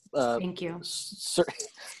am. Thank you.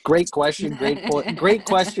 Great question. Great point. Great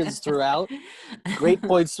questions throughout. Great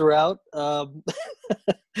points throughout. No,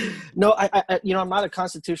 I'm not a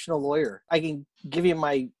constitutional lawyer. I can give you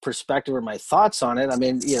my perspective or my thoughts on it.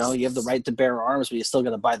 You have the right to bear arms, but you still got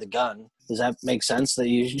to buy the gun. Does that make sense that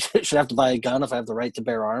you should have to buy a gun if I have the right to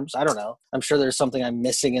bear arms? I don't know. I'm sure there's something I'm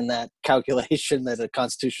missing in that calculation that a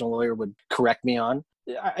constitutional lawyer would correct me on.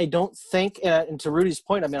 I don't think, and to Rudy's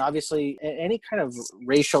point, obviously any kind of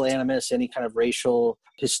racial animus, any kind of racial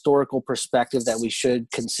historical perspective that we should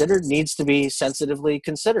consider needs to be sensitively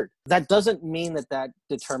considered. That doesn't mean that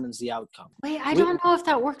determines the outcome. Wait, I don't know if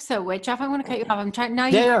that works that way. Jeff, I want to cut you off. I'm trying now.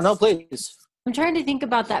 No, please. I'm trying to think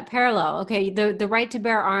about that parallel. Okay, the right to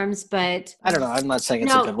bear arms, but I don't know. I'm not saying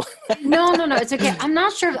it's a good one. no, it's okay. I'm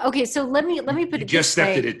not sure. Okay, so let me put You it just this stepped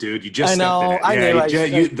way. in it, dude. You just I stepped know. in it. I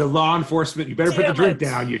knew. The law enforcement. You better put the drink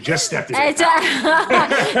down. You just stepped in it.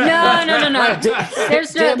 No.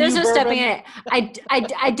 There's no stepping in it.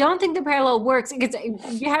 I don't think the parallel works because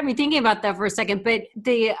you had me thinking about that for a second. But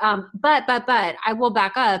but I will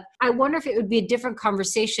back up. I wonder if it would be a different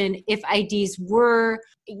conversation if IDs were,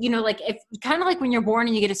 like if kind of like when you're born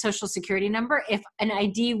and you get a social security number, if an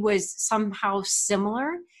ID was somehow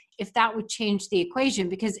similar, if that would change the equation.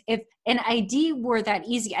 Because if an ID were that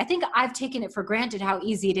easy, I think I've taken it for granted how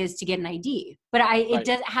easy it is to get an ID. But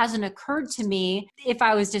it hasn't occurred to me, if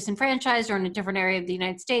I was disenfranchised or in a different area of the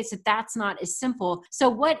United States, that that's not as simple. So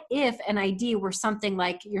what if an ID were something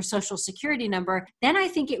like your social security number? Then I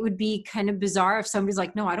think it would be kind of bizarre if somebody's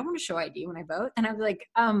like, no, I don't want to show ID when I vote. And I'd be like,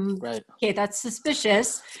 okay, that's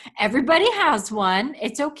suspicious. Everybody has one.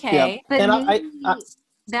 It's okay. Yeah. But And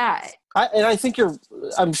that. I think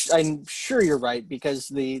I'm sure you're right, because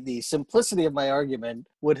the simplicity of my argument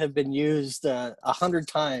would have been used 100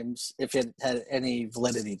 times if it had any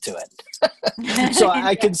validity to it. So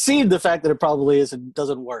I concede the fact that it probably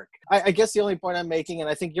doesn't work. I guess the only point I'm making, and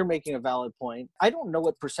I think you're making a valid point, I don't know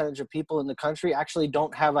what percentage of people in the country actually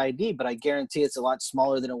don't have ID, but I guarantee it's a lot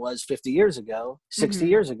smaller than it was 50 years ago, 60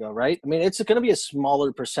 years ago, right? I mean, it's going to be a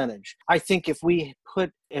smaller percentage. I think if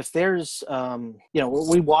there's,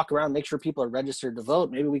 we walk around, make sure people are registered to vote.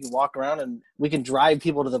 Maybe we can walk around and we can drive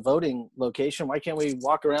people to the voting location. Why can't we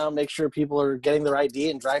walk around, make sure people are getting their ID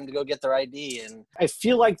and drive them to go get their ID? And I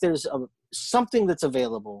feel like there's something that's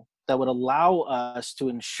available that would allow us to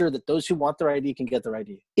ensure that those who want their ID can get their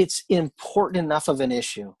ID. It's important enough of an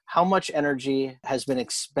issue. How much energy has been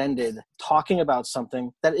expended talking about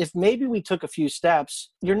something that if maybe we took a few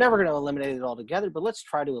steps, you're never going to eliminate it altogether, but let's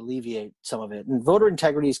try to alleviate some of it. And voter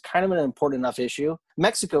integrity is kind of an important enough issue.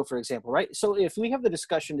 Mexico, for example, right? So if we have the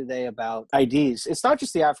discussion today about IDs, it's not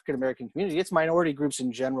just the African-American community, it's minority groups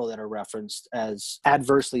in general that are referenced as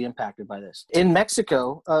adversely impacted by this. In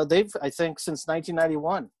Mexico, they've, I think, since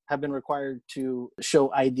 1991, have been required to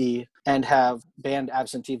show ID and have banned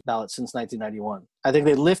absentee ballots since 1991. I think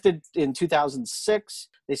they lifted in 2006.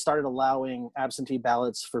 They started allowing absentee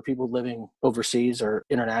ballots for people living overseas or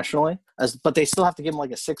internationally, but they still have to give them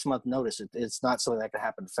like a 6-month notice. It's not something that can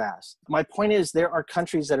happen fast. My point is there are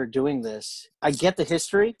countries that are doing this. I get the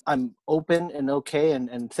history. I'm open and okay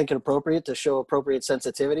and think it appropriate to show appropriate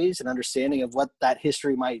sensitivities and understanding of what that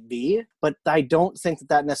history might be. But I don't think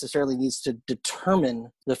that necessarily needs to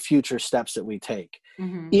determine the future steps that we take.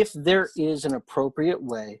 Mm-hmm. If there is an appropriate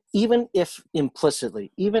way, even if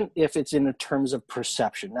implicitly, even if it's in terms of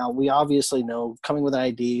perception. Now, we obviously know coming with an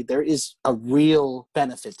ID, there is a real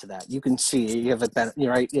benefit to that. You can see you have a benefit,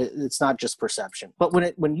 right? It's not just perception. But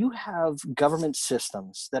when you have government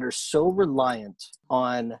systems that are so reliant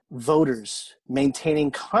on voters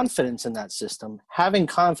maintaining confidence in that system, having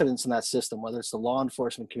confidence in that system, whether it's the law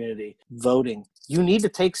enforcement community, voting, you need to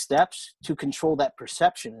take steps to control that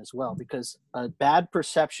perception as well, because a bad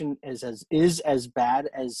perception is as bad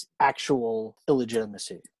as actual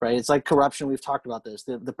illegitimacy, right? It's like corruption. We've talked about this.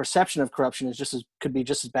 The perception of corruption is could be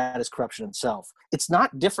just as bad as corruption itself. It's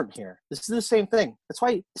not different here. This is the same thing. That's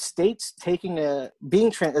why states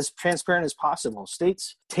being as transparent as possible,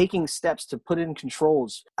 states taking steps to put in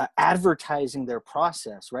controls, advertising their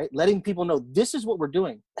process, right? Letting people know this is what we're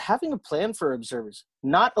doing. Having a plan for observers,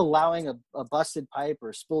 not allowing a busted pipe or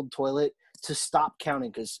a spilled toilet to stop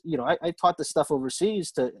counting. Because, I taught this stuff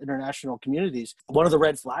overseas to international communities. One of the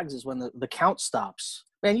red flags is when the count stops.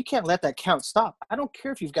 Man, you can't let that count stop. I don't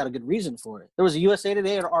care if you've got a good reason for it. There was a USA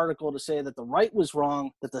Today article to say that the right was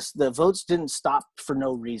wrong, that the votes didn't stop for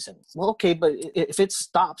no reason. Well, okay, but if it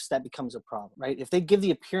stops, that becomes a problem, right? If they give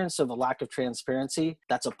the appearance of a lack of transparency,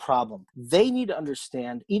 that's a problem. They need to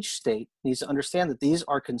understand, each state needs to understand that these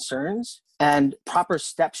are concerns and proper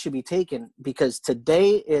steps should be taken, because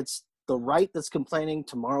today it's the right that's complaining,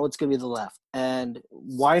 tomorrow it's going to be the left. And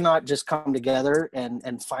why not just come together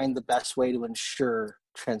and find the best way to ensure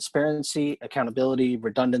transparency, accountability,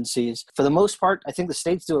 redundancies? For the most part, I think the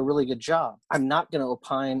states do a really good job. I'm not going to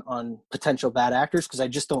opine on potential bad actors because I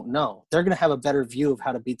just don't know. They're going to have a better view of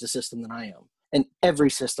how to beat the system than I am. And every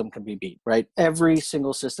system can be beat, right? Every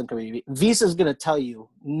single system can be beat. Visa's going to tell you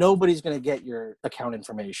nobody's going to get your account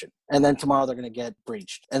information. And then tomorrow they're going to get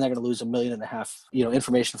breached and they're going to lose 1.5 million,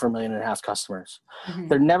 information for 1.5 million customers. Mm-hmm.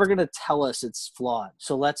 They're never going to tell us it's flawed.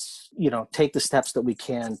 So let's, take the steps that we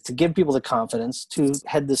can to give people the confidence to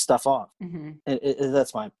head this stuff off. Mm-hmm.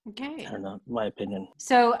 That's my, I don't know, my opinion.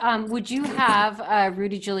 So would you have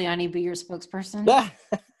Rudy Giuliani be your spokesperson?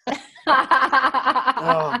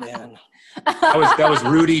 Oh man. That was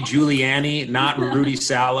Rudy Giuliani, not Rudy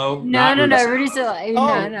Salo. No, Rudy Salo.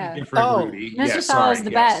 Oh, No. Different Rudy. Mr. Yes, Salo is sorry,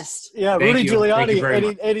 the yes. best. Yeah, Thank Rudy you. Thank you Giuliani very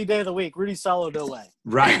much. any day of the week. Rudy Salo, no way.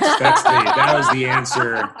 Right. That was the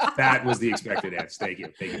answer. That was the expected answer. Thank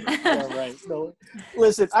you. Yeah, right. No,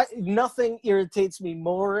 listen, nothing irritates me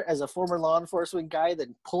more as a former law enforcement guy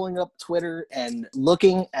than pulling up Twitter and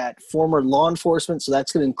looking at former law enforcement. So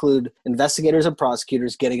that's going to include investigators and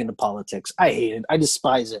prosecutors getting into politics. I hate it. I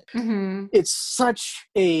despise it. Mm-hmm. It's such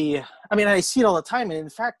a, I mean, I see it all the time. And in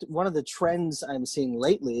fact, one of the trends I'm seeing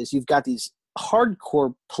lately is you've got these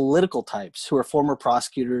hardcore political types who are former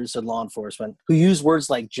prosecutors and law enforcement who use words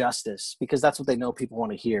like justice because that's what they know people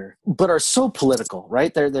want to hear, but are so political,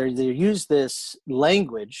 right? They use this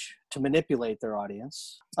language to manipulate their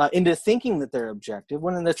audience into thinking that they're objective,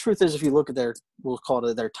 when the truth is, if you look at their, we'll call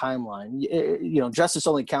it their timeline, justice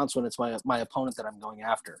only counts when it's my opponent that I'm going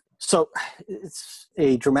after. So it's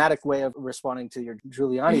a dramatic way of responding to your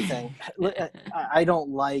Giuliani thing. I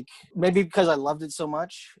don't like, maybe because I loved it so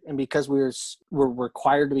much and because we're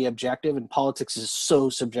required to be objective, and politics is so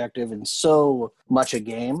subjective and so much a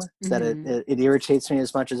game that it irritates me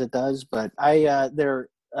as much as it does. But there are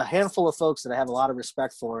a handful of folks that I have a lot of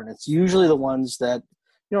respect for, and it's usually the ones that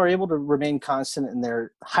are able to remain constant in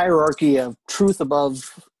their hierarchy of truth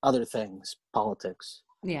above other things, politics.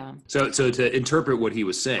 Yeah. So to interpret what he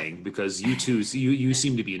was saying, because you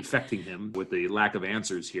seem to be infecting him with the lack of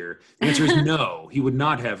answers here. The answer is no. He would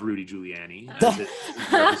not have Rudy Giuliani.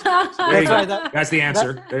 That's the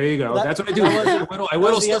answer. There you go. That's what I do. I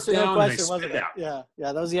whittle stuff down and I spit it out. Yeah,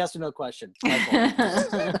 that was the yes or no question.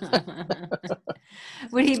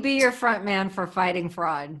 Would he be your front man for fighting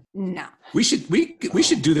fraud? No. We should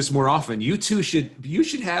do this more often. You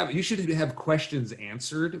should have questions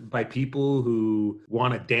answered by people who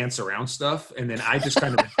want to dance around stuff, and then I just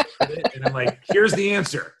kind of interpret it, and I'm like, here's the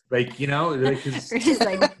answer. He's like,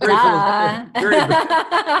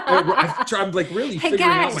 I'm like really figuring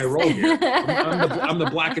out my role here. I'm the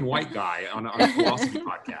black and white guy on a philosophy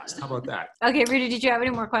podcast. How about that? Okay, Rudy, did you have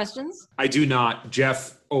any more questions? I do not.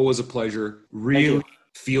 Jeff, always a pleasure. Really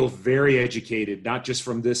feel very educated, not just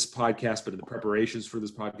from this podcast, but in the preparations for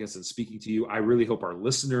this podcast and speaking to you. I really hope our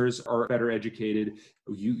listeners are better educated.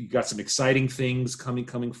 You got some exciting things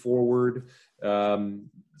coming forward. I'm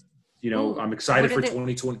excited for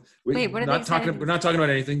 2020. We're not talking about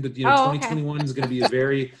anything, but 2021 is going to be a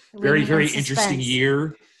very, very, very interesting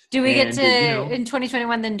year. Do we get to in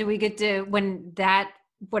 2021? Then do we get to, when that,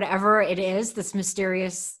 whatever it is, this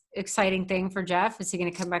mysterious, exciting thing for Jeff? Is he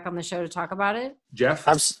going to come back on the show to talk about it? Jeff?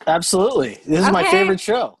 Absolutely. This is my favorite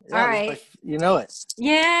show. All right. You know it.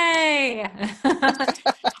 Yay.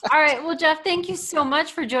 All right. Well, Jeff, thank you so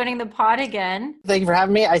much for joining the pod again. Thank you for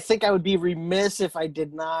having me. I think I would be remiss if I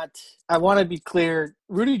did not. I want to be clear.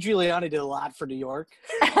 Rudy Giuliani did a lot for New York.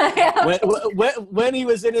 when he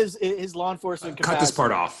was in his law enforcement capacity. Cut this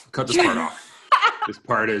part off. This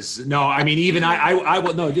part is no. I mean, even I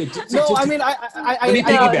will no. No, I mean,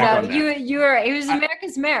 you were. He was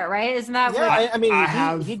America's mayor, right? Isn't that?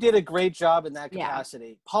 Yeah, he did a great job in that capacity.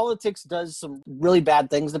 Yeah. Politics does some really bad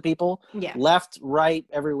things to people. Yeah. Left, right,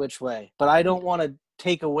 every which way. But I don't want to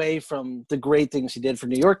take away from the great things he did for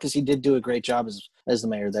New York, because he did do a great job as the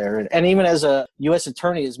mayor there, and even as a U.S.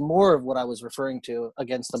 attorney is more of what I was referring to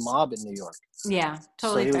against the mob in New York. Yeah,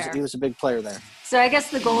 totally. So fair. He was a big player there. So I guess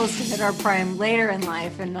the goal is to hit our prime later in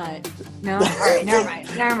life and not. No, all right, never mind.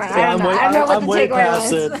 I don't know what the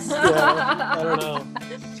takeaway was. Yeah, I don't know.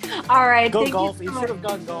 All right, go golfing. You should have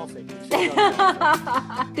gone golfing.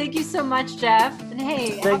 Thank you so much, Jeff. And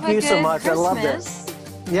hey, thank you so much. Christmas. I love this.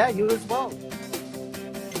 Yeah, you as well.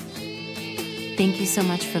 Thank you so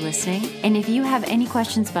much for listening. And if you have any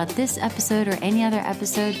questions about this episode or any other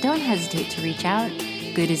episode, don't hesitate to reach out.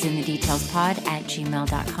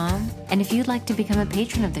 goodisinthe_detailspod@gmail.com. And if you'd like to become a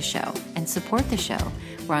patron of the show and support the show,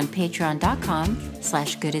 we're on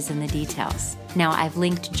patreon.com/goodisinthe_details. Now, I've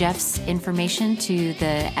linked Jeff's information to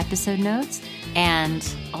the episode notes and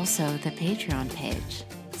also the Patreon page.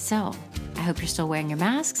 So I hope you're still wearing your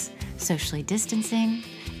masks, socially distancing,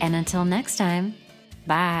 and until next time,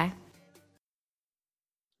 bye.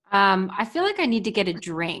 I feel like I need to get a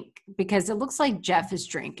drink because it looks like Jeff is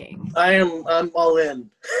drinking. I'm all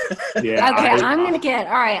in. Yeah. Okay, I'm gonna get.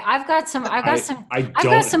 All right, I've got some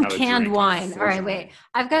canned wine. All right, wait.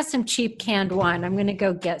 I've got some cheap canned wine. I'm gonna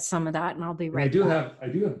go get some of that, and I'll be right back. I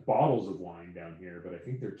do have bottles of wine down here, but I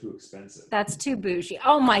think they're too expensive. That's too bougie.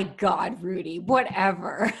 Oh my God, Rudy.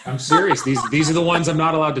 Whatever. I'm serious. These are the ones I'm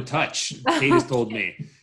not allowed to touch. Kate has told me.